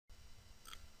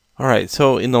Alright,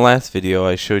 so in the last video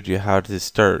I showed you how to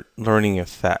start learning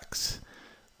effects,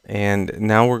 and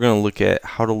now we're going to look at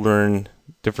how to learn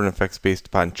different effects based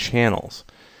upon channels.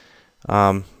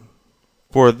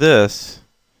 For this,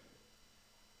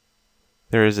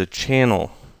 there is a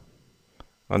channel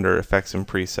under effects and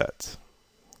presets.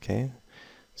 Okay,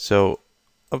 so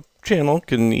a channel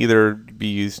can either be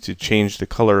used to change the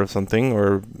color of something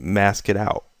or mask it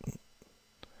out,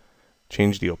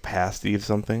 change the opacity of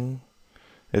something.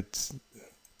 It's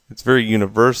very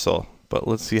universal, but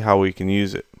let's see how we can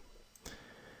use it.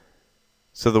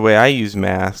 So the way I use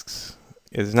masks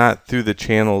is not through the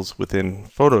channels within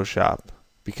Photoshop,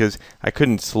 because I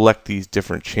couldn't select these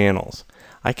different channels.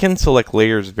 I can select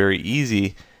layers very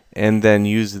easy and then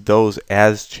use those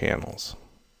as channels.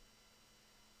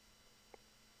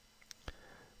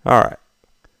 Alright,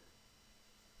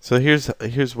 so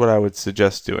here's what I would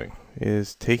suggest doing,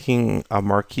 is taking a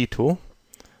marquee tool.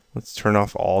 Let's turn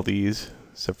off all these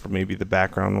except for maybe the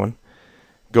background one.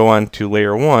 Go on to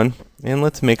layer 1 and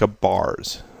let's make a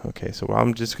bars. Okay, so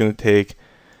I'm just going to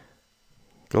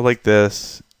go like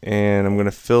this, and I'm going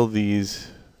to fill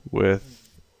these with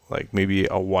like maybe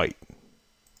a white.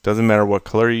 Doesn't matter what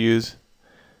color you use,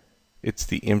 it's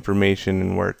the information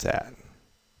and where it's at.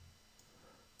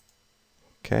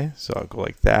 Okay, so I'll go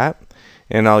like that,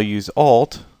 and I'll use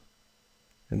Alt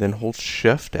and then hold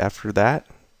Shift after that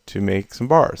to make some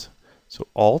bars. So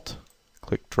Alt,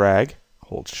 click drag,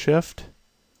 hold Shift,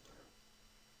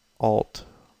 Alt,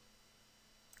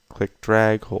 click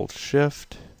drag, hold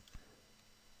Shift,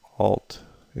 Alt,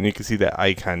 and you can see that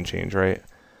icon change, right?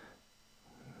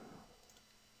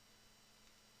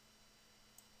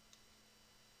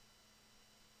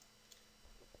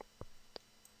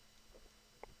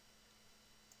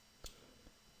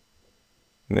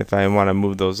 And if I want to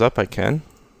move those up, I can.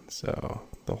 So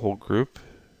the whole group,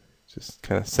 just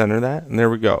kind of center that, and there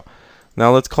we go.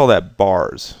 Now let's call that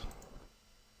bars.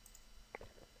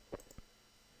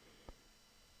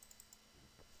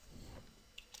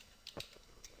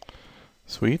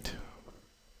 Sweet.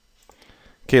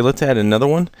 Okay, let's add another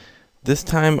one. This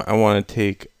time I want to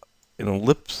take an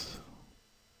ellipse,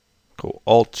 go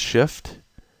Alt Shift,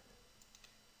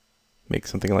 make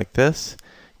something like this.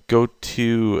 Go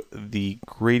to the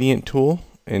gradient tool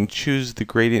and choose the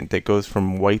gradient that goes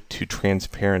from white to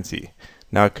transparency.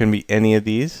 Now it can be any of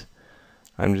these.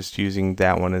 I'm just using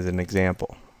that one as an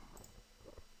example.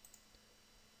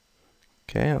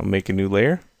 Okay, I'll make a new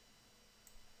layer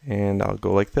and I'll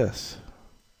go like this.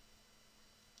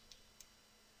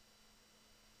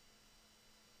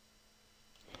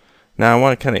 Now I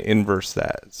want to kind of inverse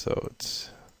that, so it's,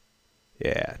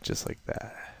 yeah, just like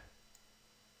that.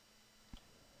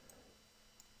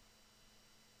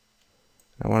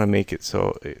 I want to make it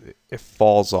so it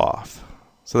falls off.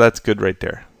 So that's good right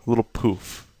there. A little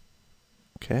poof.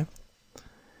 Okay.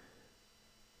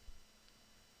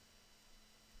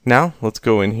 Now let's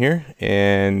go in here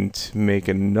and make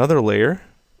another layer.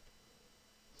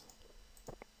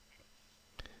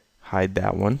 Hide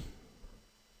that one.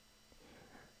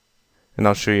 And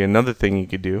I'll show you another thing you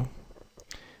could do.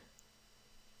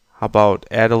 How about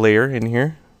add a layer in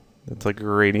here that's like a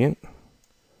gradient,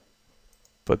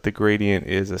 but the gradient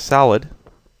is a solid.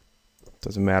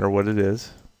 Doesn't matter what it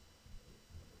is.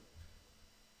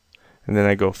 And then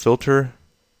I go filter,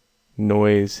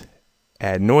 noise,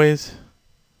 add noise.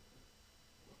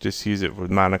 Just use it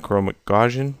with monochromatic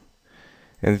Gaussian.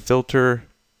 And filter,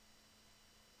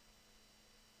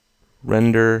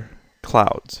 render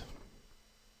clouds.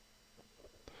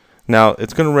 Now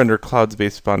it's going to render clouds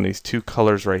based upon these two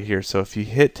colors right here. So if you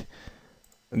hit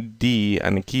D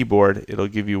on the keyboard, it'll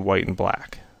give you white and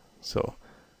black. So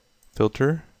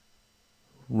filter,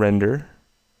 render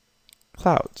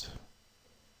clouds.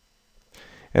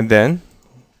 And then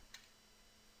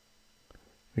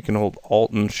we can hold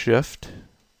Alt and Shift.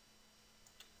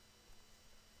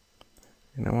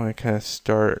 And I want to kind of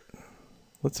start,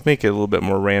 let's make it a little bit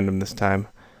more random this time.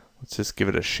 Let's just give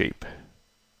it a shape.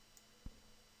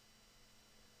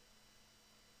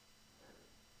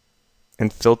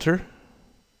 And filter.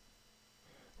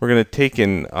 We're going to take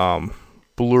and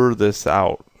blur this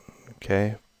out,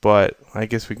 okay? But I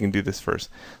guess we can do this first.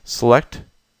 Select,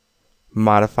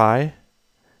 modify,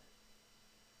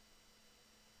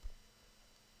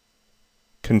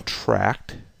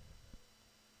 contract,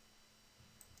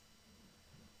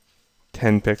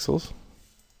 10 pixels.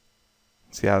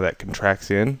 See how that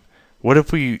contracts in? What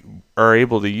if we are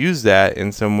able to use that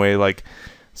in some way, like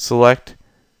select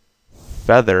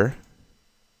feather,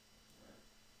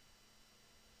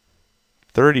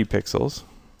 30 pixels,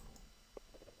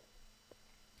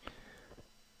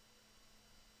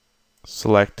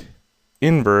 select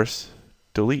inverse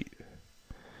delete.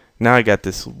 Now I got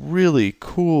this really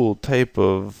cool type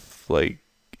of, like,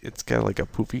 it's got like a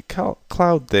poofy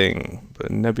cloud thing,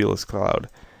 a nebulous cloud.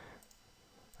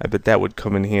 I bet that would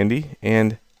come in handy.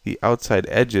 And the outside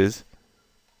edges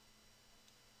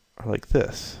are like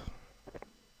this.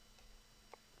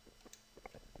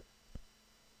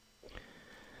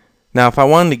 Now if I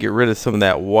wanted to get rid of some of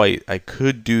that white, I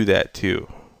could do that too.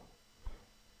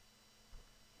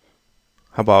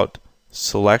 How about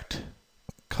select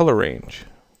color range,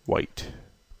 white.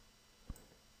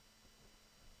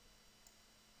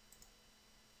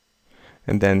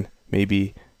 And then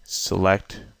maybe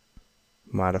select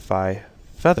modify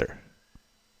feather.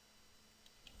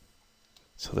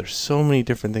 So there's so many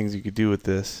different things you could do with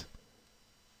this.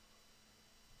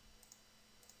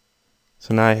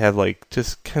 So now I have like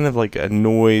just kind of like a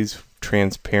noise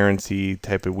transparency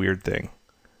type of weird thing.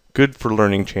 Good for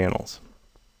learning channels.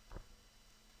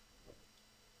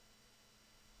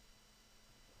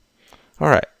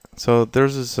 Alright, so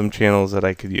there's some channels that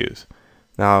I could use.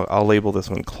 Now I'll label this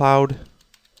one cloud.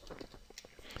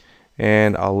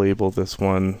 And I'll label this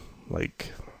one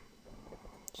like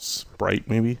sprite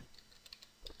maybe.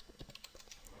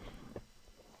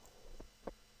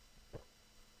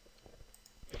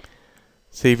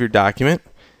 Save your document,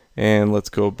 and let's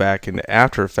go back into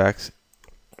After Effects.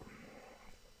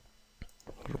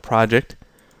 Go to Project,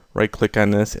 right click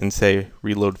on this and say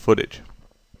Reload Footage.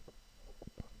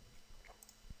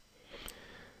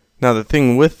 Now the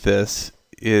thing with this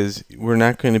is we're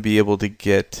not going to be able to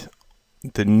get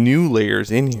the new layers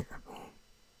in here.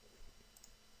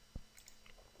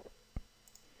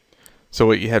 So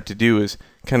what you have to do is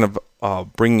kind of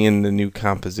bring in the new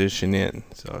composition in.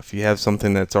 So if you have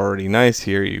something that's already nice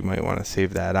here, you might want to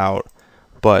save that out.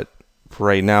 But for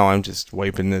right now, I'm just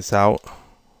wiping this out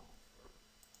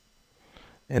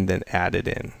and then add it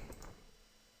in.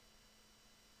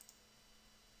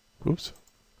 Oops.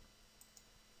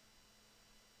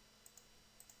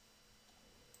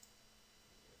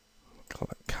 Call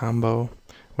it combo.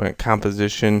 We want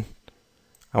composition.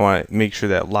 I want to make sure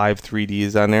that Live 3D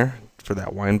is on there for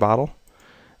that wine bottle.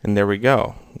 And there we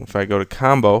go. If I go to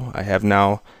combo, I have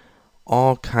now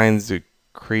all kinds of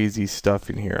crazy stuff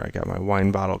in here. I got my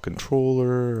wine bottle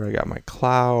controller, I got my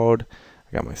cloud,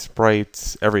 I got my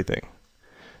sprites, everything.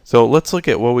 So let's look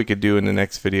at what we could do in the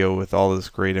next video with all this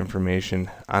great information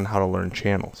on how to learn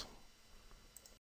channels.